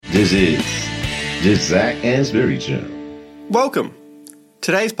This is the Zach Ansbury Show. Welcome.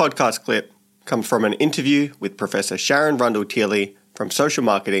 Today's podcast clip comes from an interview with Professor Sharyn Rundle-Thiele from Social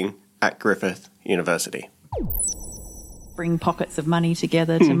Marketing at Griffith University. Bring pockets of money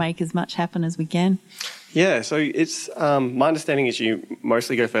together to make as much happen as we can. Yeah, so it's my understanding is you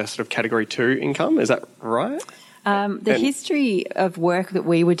mostly go for sort of Category 2 income. Is that right? The history of work that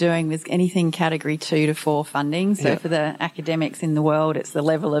we were doing was anything Category 2 to 4 funding. So for the academics in the world, it's the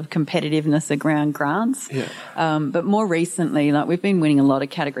level of competitiveness around grants. Yeah. But more recently, like we've been winning a lot of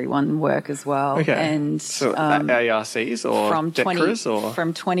Category 1 work as well. Okay. And so ARCs or from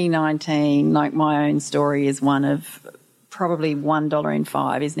from 2019, like my own story is one of probably $1 in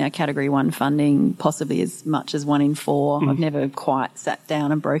 5 is now Category 1 funding, possibly as much as 1 in 4. I've never quite sat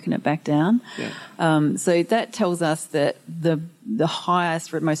down and broken it back down. Yeah. So that tells us that the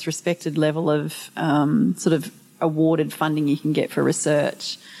highest, most respected level of sort of awarded funding you can get for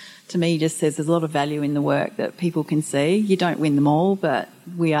research, to me just says there's a lot of value in the work that people can see. You don't win them all, but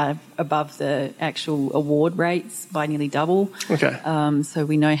we are above the actual award rates by nearly double. Okay. So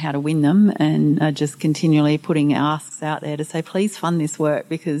we know how to win them and are just continually putting asks out there to say, please fund this work,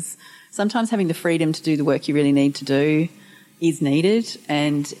 because sometimes having the freedom to do the work you really need to do is needed.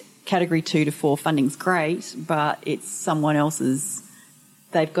 And Category 2 to 4 funding's great, but it's someone else's.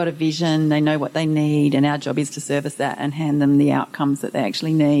 They've got a vision, they know what they need, and our job is to service that and hand them the outcomes that they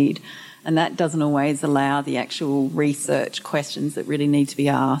actually need. And that doesn't always allow the actual research questions that really need to be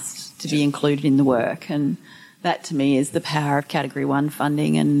asked to be included in the work. And that, to me, is the power of Category 1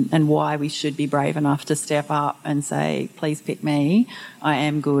 funding and why we should be brave enough to step up and say, please pick me, I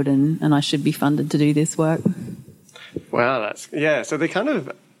am good and I should be funded to do this work. Wow, so they kind of,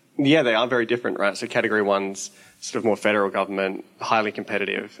 they are very different, right? So Category 1's sort of more federal government, highly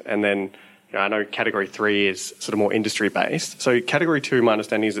competitive. And then I know Category 3 is sort of more industry-based. So Category 2, my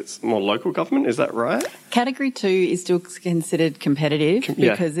understanding is it's more local government. Is that right? Category 2 is still considered competitive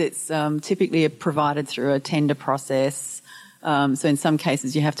because it's typically provided through a tender process. So in some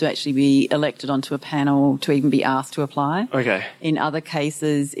cases, you have to actually be elected onto a panel to even be asked to apply. Okay. In other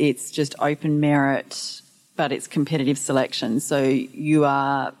cases, it's just open merit, but it's competitive selection. So you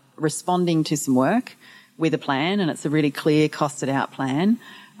are responding to some work with a plan, and it's a really clear, costed-out plan.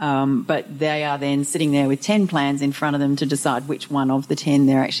 But they are then sitting there with 10 plans in front of them to decide which one of the 10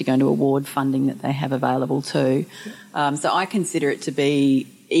 they're actually going to award funding that they have available to. So I consider it to be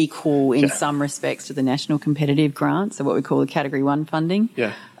equal in some respects to the National Competitive Grant, so what we call the Category 1 funding.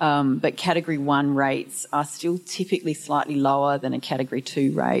 Yeah. But Category 1 rates are still typically slightly lower than a Category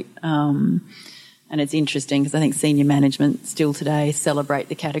 2 rate. And it's interesting because I think senior management still today celebrate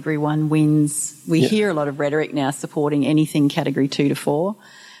the Category 1 wins. We hear a lot of rhetoric now supporting anything Category 2 to 4,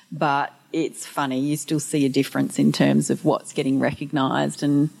 but it's funny. You still see a difference in terms of what's getting recognised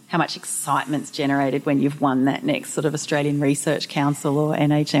and how much excitement's generated when you've won that next sort of Australian Research Council or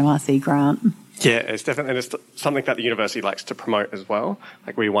NHMRC grant. Yeah, it's definitely something that the university likes to promote as well.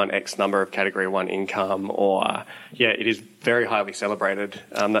 Like we won X number of Category 1 income or, it is very highly celebrated,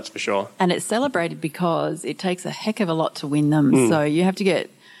 that's for sure. And it's celebrated because it takes a heck of a lot to win them. So you have to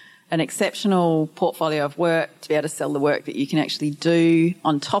get an exceptional portfolio of work to be able to sell the work that you can actually do.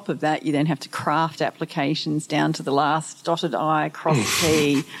 On top of that, you then have to craft applications down to the last dotted I, crossed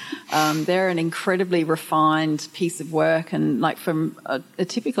T. They're an incredibly refined piece of work, and like from a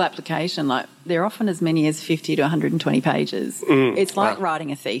typical application, like they're often as many as 50 to 120 pages. It's like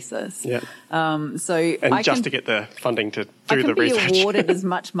writing a thesis. Yeah. To get the funding to do the research. I can be awarded as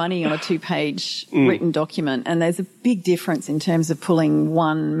much money on a 2-page written document, and there's a big difference in terms of pulling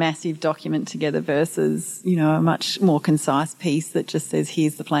one massive document together versus, a much more concise piece that just says,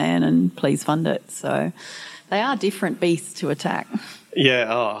 here's the plan and please fund it. So they are different beasts to attack. Yeah,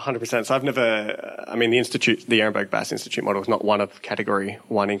 100%. So the institute, the Ehrenberg Bass Institute model is not one of Category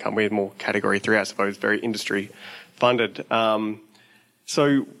 1 income. We have more Category 3, I suppose, very industry funded.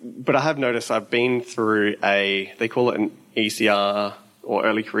 But I have noticed I've been through they call it an ECR or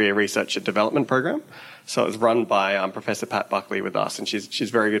Early Career Research and Development program. So it was run by Professor Pat Buckley with us, and she's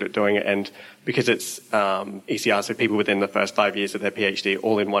very good at doing it. And because it's ECR, so people within the first 5 years of their PhD,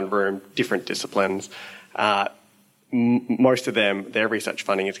 all in one room, different disciplines, most of them, their research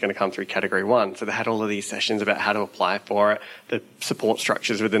funding is going to come through Category 1. So they had all of these sessions about how to apply for it, the support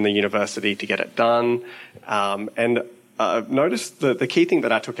structures within the university to get it done. And I've noticed the key thing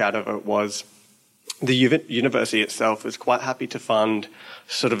that I took out of it was the university itself is quite happy to fund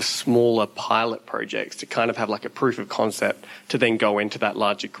sort of smaller pilot projects to kind of have like a proof of concept to then go into that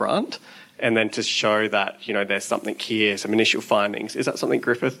larger grant. and then to show that, there's something here, some initial findings. Is that something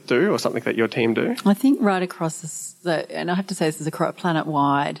Griffith do or something that your team do? I think right across and I have to say this is across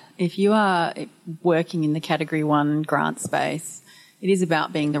planet-wide, if you are working in the Category 1 grant space, it is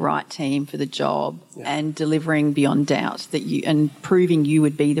about being the right team for the job and delivering beyond doubt and proving you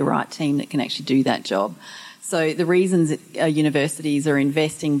would be the right team that can actually do that job. So the reasons that universities are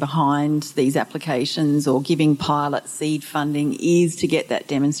investing behind these applications or giving pilot seed funding is to get that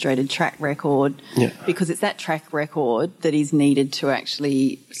demonstrated track record, because it's that track record that is needed to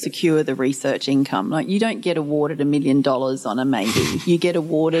actually secure the research income. Like, you don't get awarded $1 million on a maybe. You get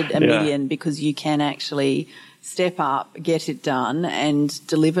awarded $1 million because you can actually step up, get it done, and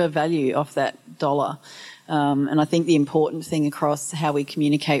deliver value off that dollar. And I think the important thing across how we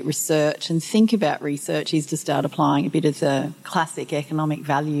communicate research and think about research is to start applying a bit of the classic economic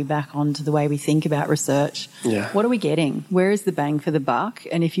value back onto the way we think about research. Yeah. What are we getting? Where is the bang for the buck?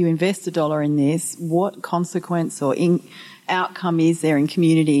 And if you invest $1 in this, what consequence or outcome is there in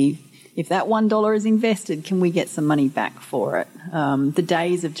community? If that $1 is invested, can we get some money back for it? The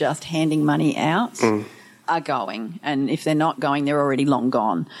days of just handing money out are going, and if they're not going, they're already long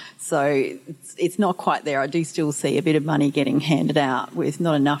gone. So it's not quite there. I do still see a bit of money getting handed out with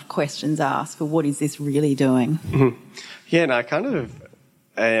not enough questions asked for what is this really doing. Mm-hmm. Yeah, and I kind of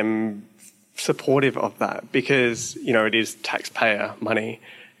am supportive of that because, it is taxpayer money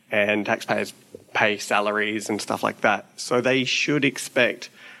and taxpayers pay salaries and stuff like that. So they should expect,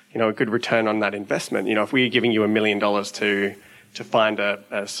 a good return on that investment. If we're giving you $1 million to find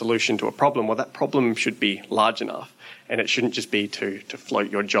a solution to a problem, well, that problem should be large enough, and it shouldn't just be to float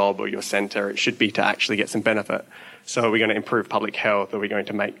your job or your centre. It should be to actually get some benefit. So are we going to improve public health? Are we going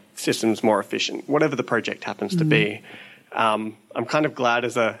to make systems more efficient? Whatever the project happens to be. I'm kind of glad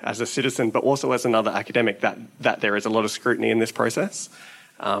as a citizen, but also as another academic, that there is a lot of scrutiny in this process,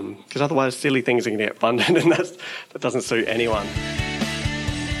 because otherwise silly things are going to get funded, and that doesn't suit anyone.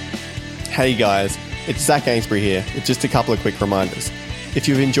 Hey guys, it's Zach Ainsbury here with just a couple of quick reminders. If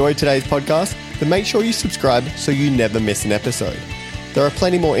you've enjoyed today's podcast, then make sure you subscribe so you never miss an episode. There are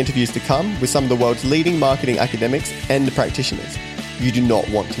plenty more interviews to come with some of the world's leading marketing academics and practitioners. You do not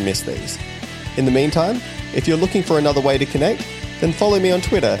want to miss these. In the meantime, if you're looking for another way to connect, then follow me on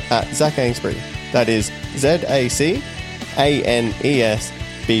Twitter at Zach Ainsbury. That is ZACANESBURY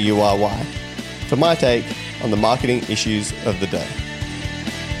for my take on the marketing issues of the day.